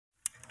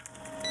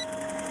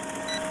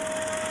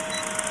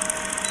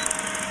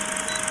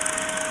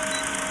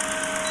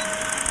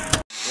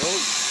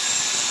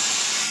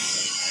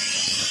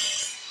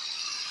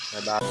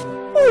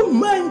Oh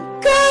my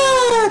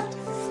God!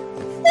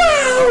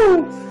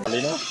 Wow!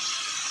 Alino?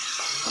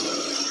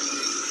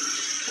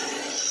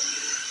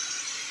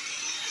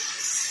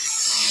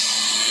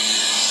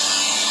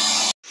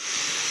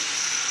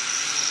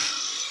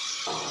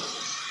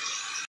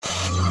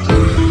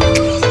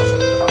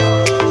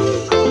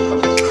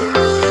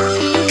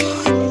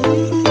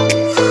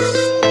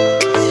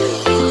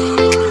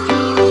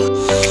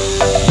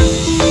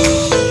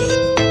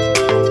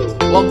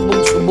 Huwag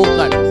mong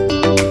subukan.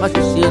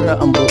 Masisira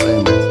ang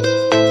buhay mo.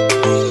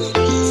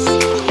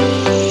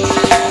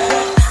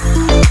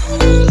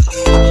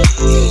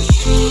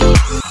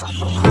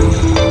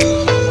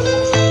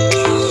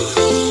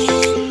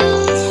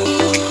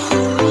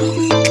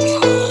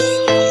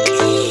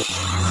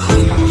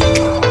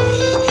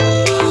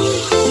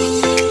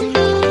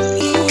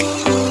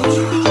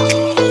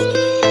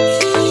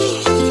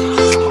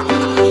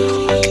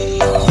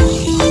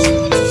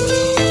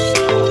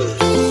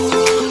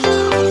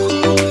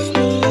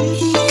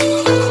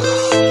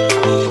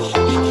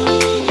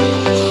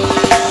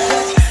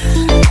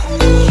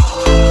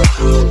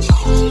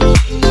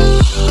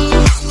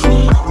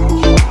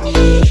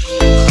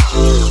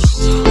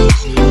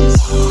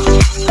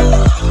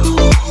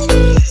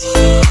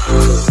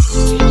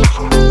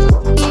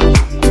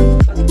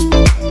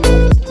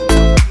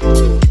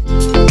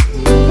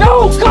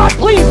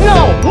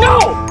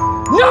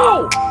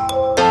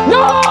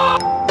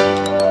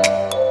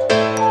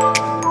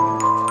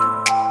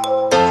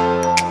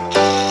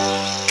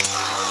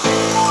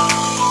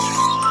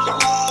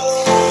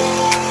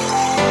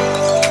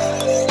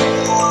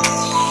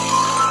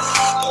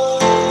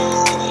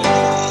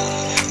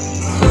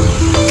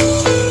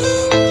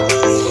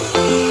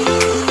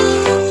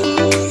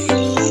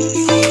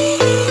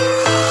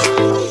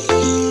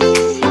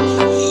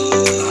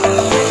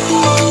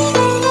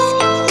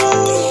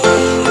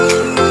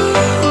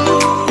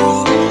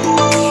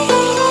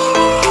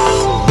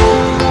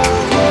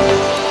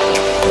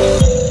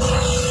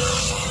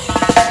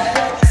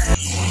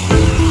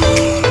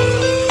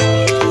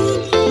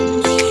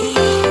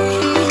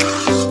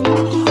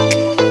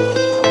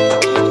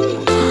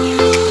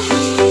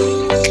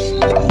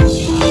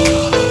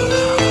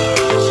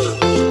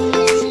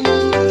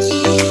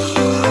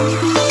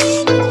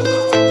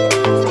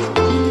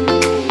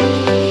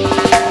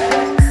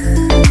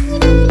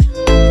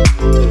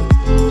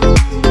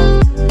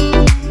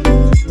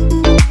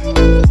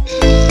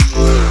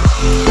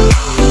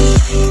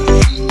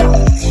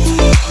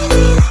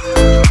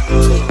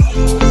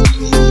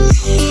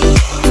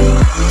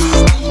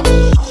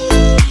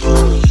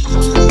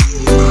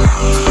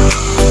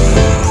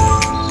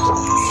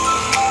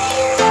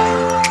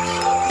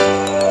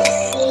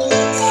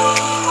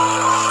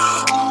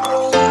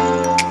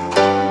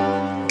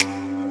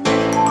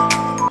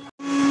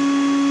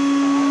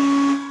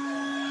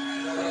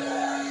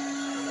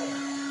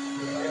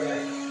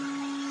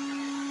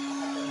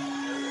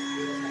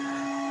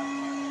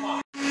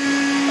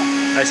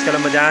 Ayos ka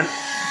lang ba dyan?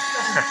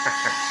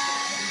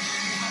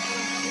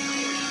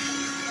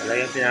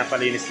 Talagang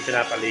pinapalinis na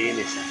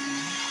pinapalinis.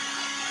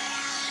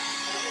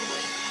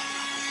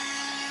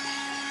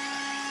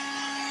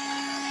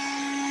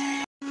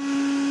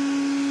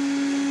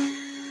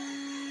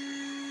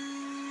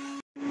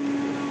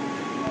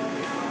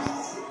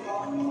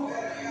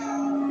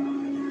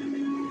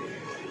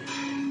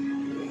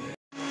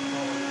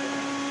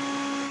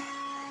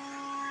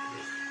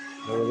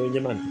 Gagawin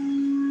dyan man.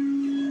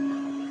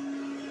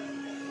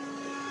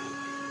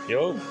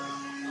 Yo.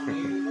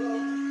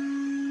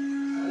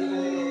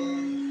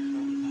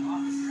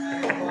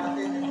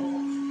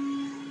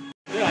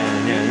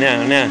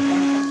 Yan. Yan.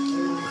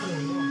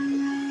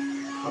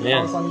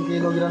 1,000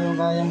 kilogram yung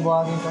kayang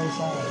buhatin sa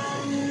isa.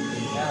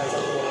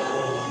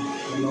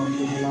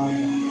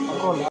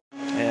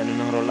 Ay, ano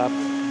nang roll up?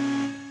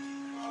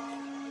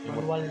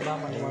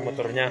 Yung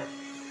motor niya.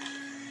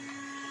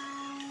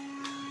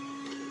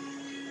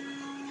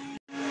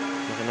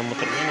 Maka ng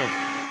motor niya, no?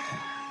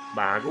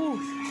 Bago.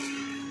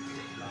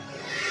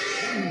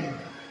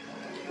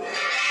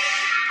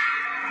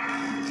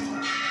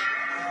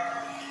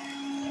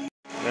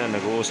 Ayan,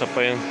 nag-uusap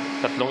pa yung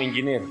tatlong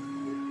engineer.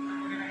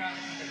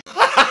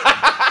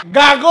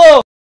 Gago!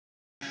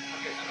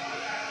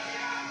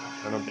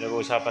 Anong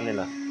pinag-uusapan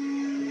nila?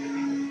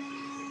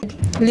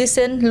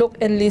 Listen, look,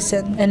 and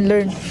listen, and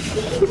learn.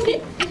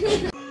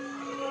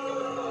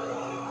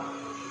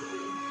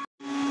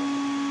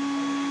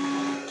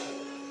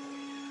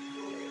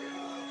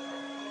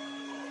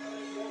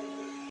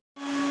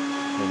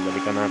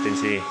 Balikan natin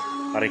si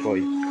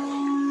Parikoy.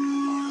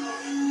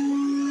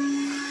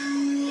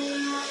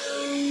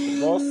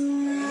 Boss?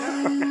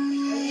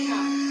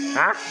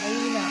 Ha?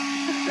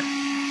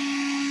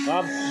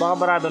 Baka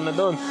barado na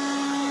doon.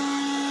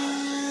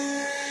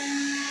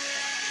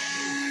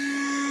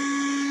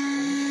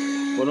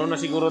 Puno na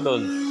siguro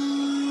doon.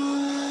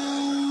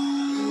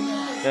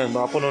 Yan,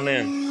 baka puno na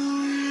yan.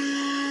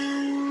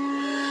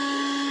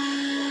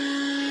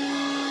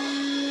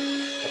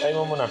 Patay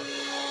mo muna.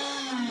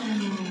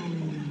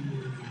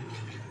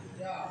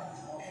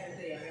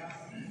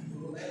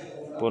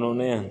 Puno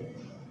na yan.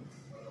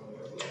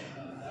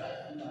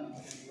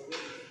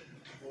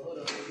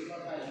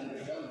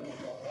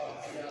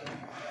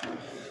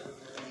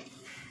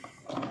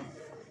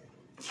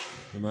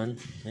 Naman?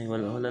 Ay,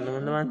 wala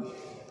naman.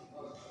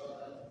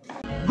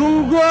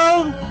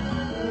 Gunggong!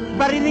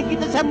 Barinig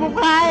kita sa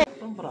mukha eh!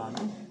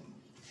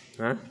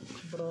 Ha?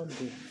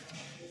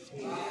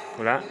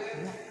 Wala?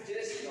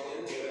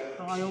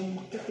 Ang ayaw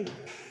makiti.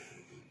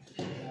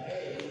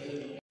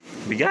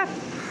 Bigat!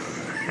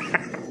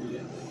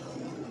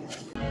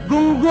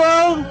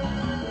 Gunggong!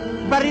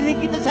 Barinig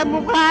kita sa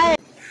mukha eh!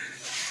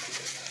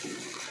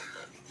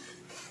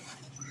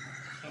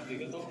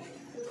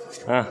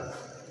 Ha?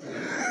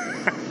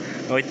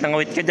 Ngawit na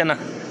ngawit ka dyan, ha?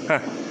 Ha?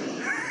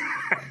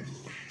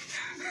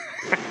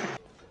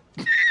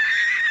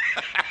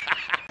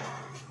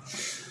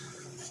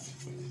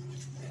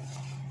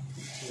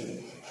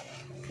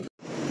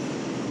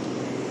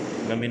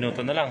 Ilang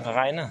minuto na lang,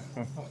 kakain na.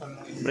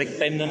 Break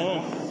time na naman.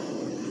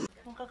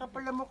 Ang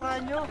kakapal na mukha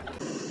nyo.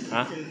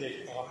 Ha?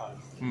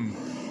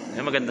 Ay,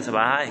 maganda sa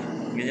bahay.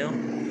 Ganyan.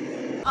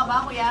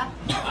 Aba, kuya?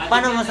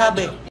 Paano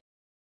masabi?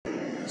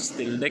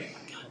 Steel deck.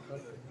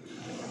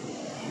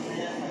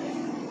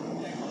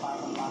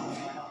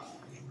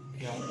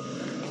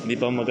 Hindi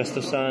pa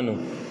magastos sa ano.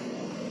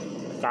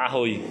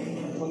 Kahoy.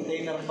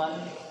 Container van.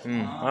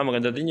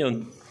 Maganda din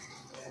yun.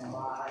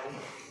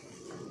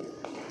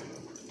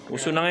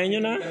 Uso na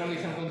ngayon yun, ha? Pero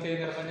isang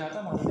container pa yata,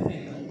 mga din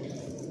eh.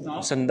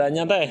 No? 100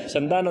 yata eh.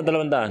 100 o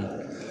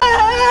 200?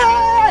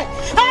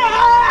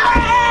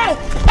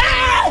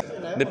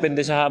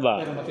 Depende sa haba.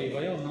 Pero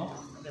matibay yun, no?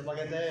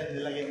 Maganda yun,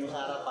 nilagay mo sa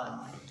harapan.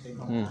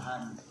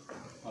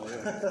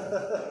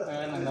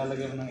 Kaya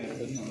naglalagay mo ng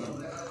aircon, no?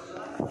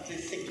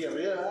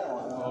 Secure yun, ha?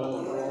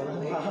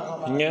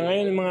 Yun nga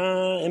ngayon,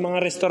 yung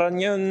mga restaurant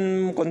yun,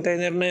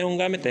 container na yung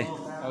gamit eh.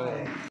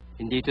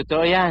 Hindi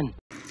totoo yan.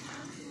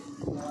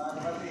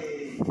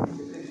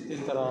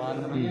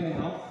 Tintarahan naman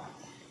yan, no?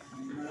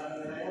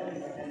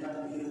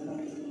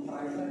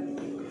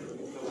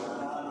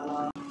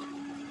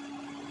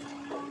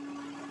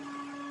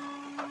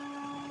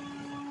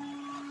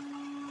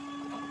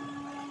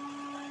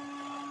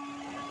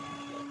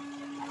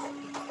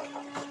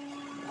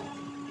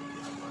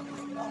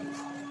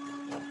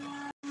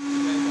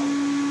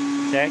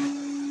 Check.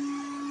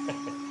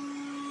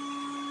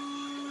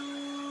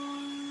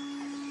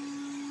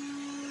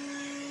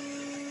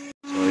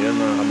 So yun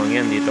mga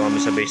kamangyan, dito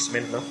kami sa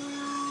basement, no?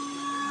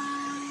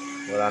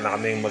 Wala na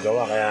kaming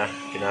magawa kaya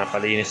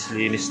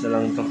pinapalinis-linis na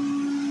lang to.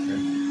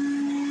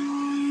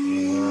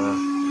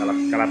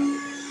 Kalat-kalat.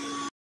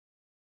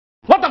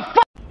 What the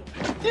fuck?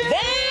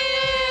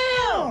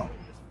 Damn!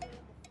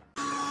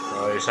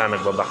 So isa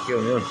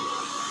nagbabakyun yun.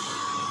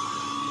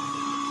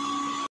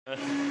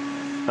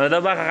 Ano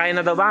daw ba? Kakain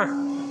na daw ba?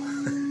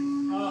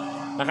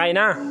 Kakain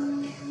na?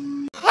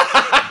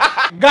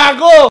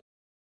 Gago!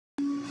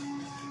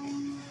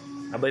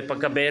 Abay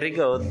pagka very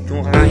good,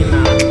 kung kakain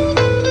na.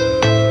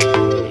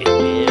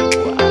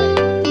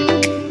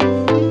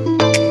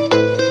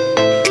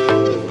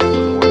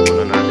 Tulungan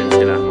muna natin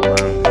sila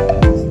mukhang.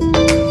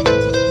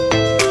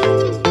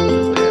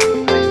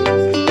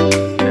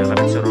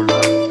 Kinakabit sa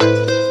roller.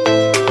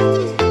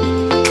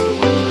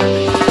 Tulungan muna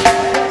natin.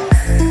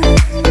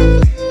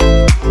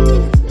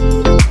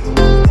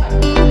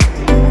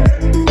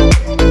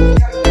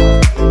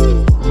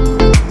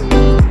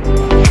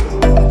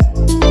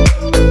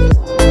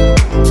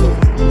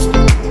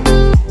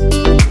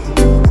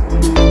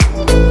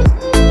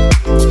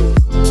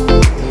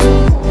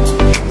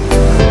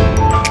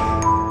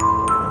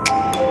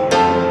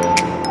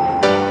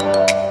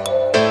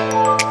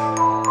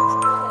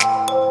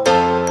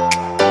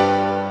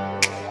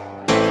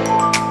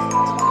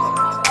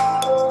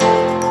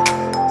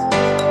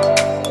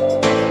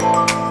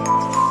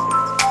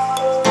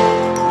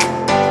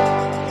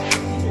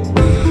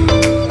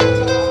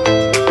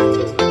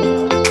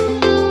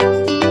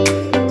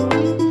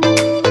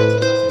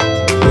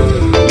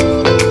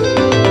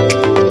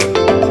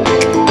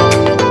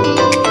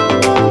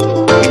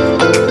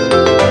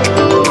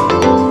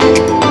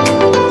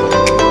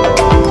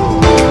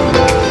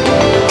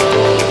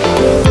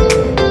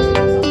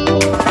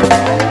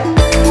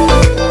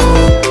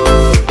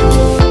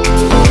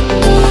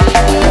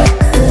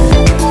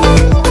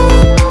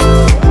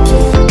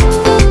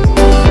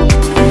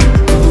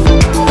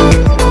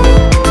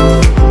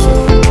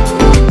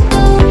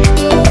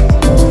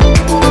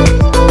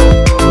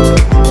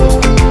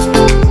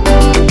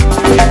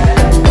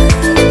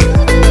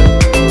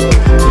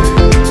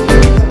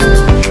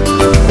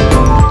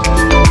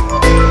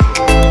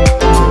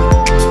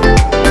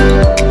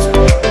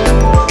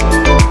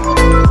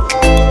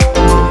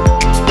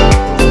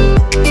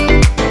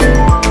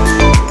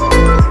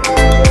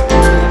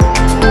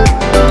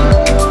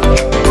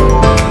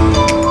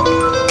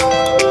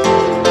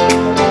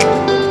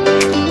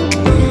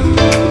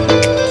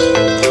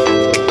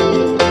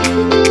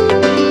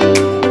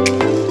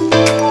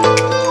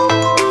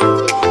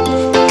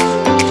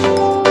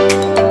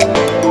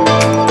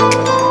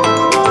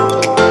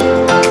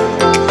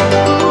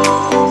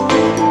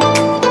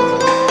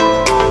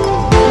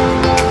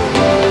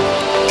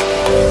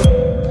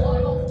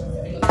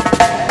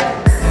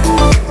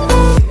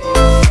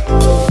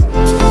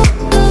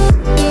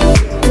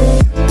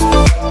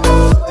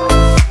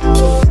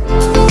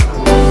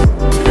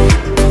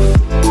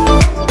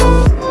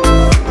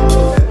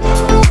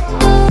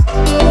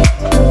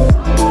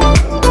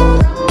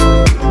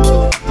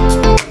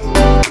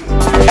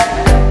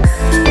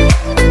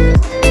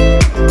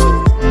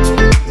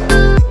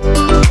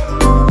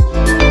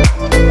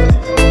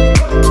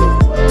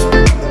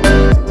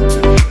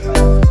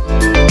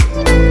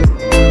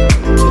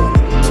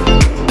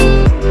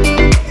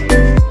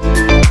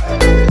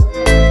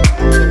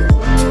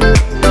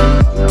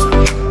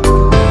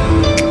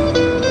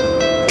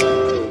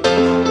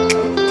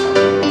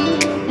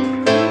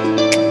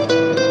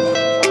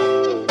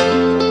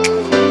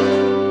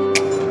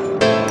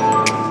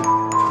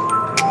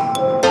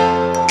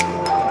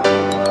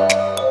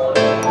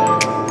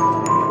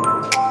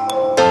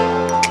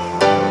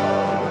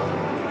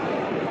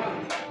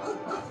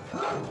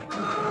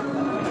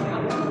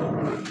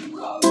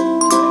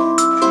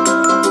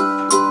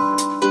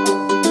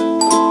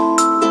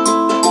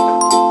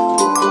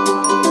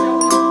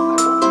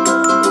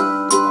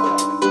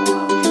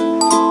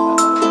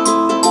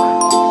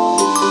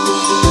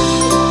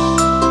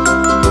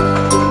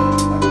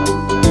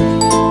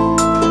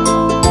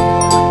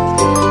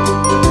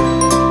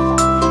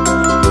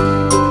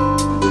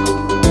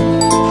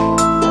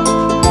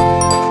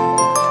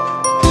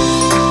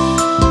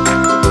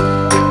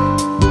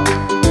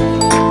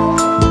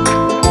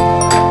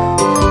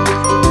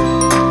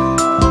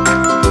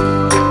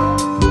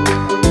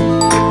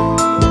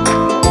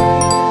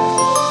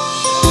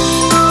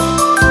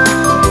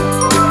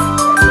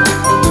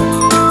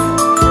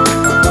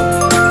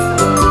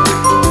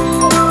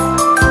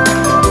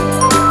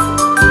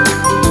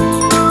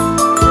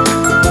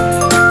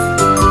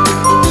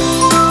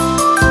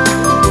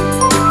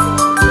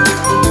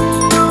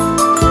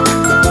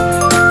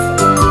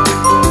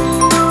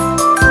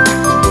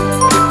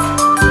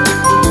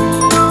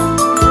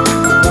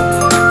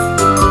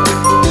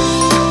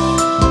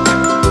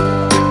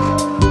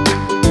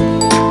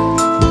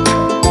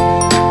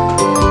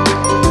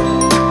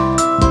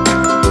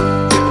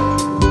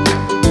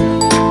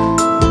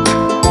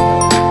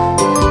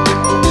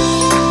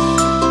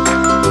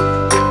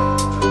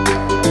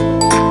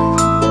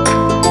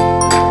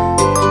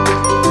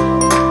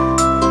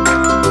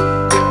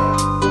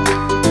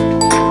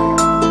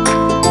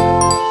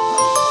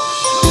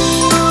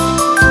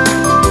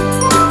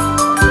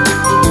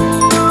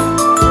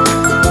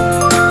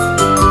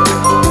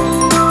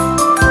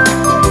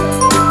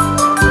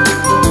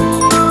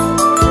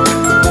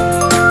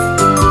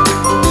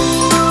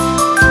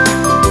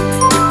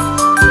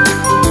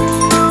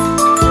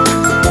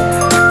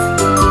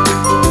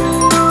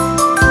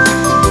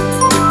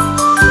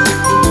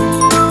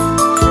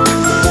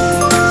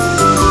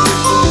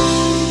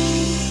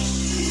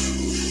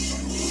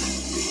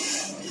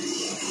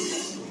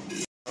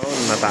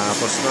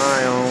 Tapos na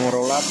yung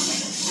roll-up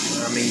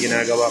namin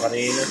ginagawa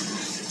kanina.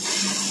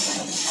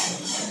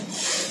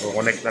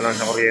 Connect na lang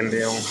sa kuryente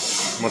yung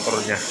motor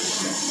niya.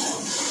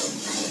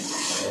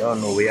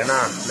 Ayun, uwi na.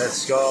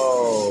 Let's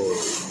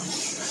go!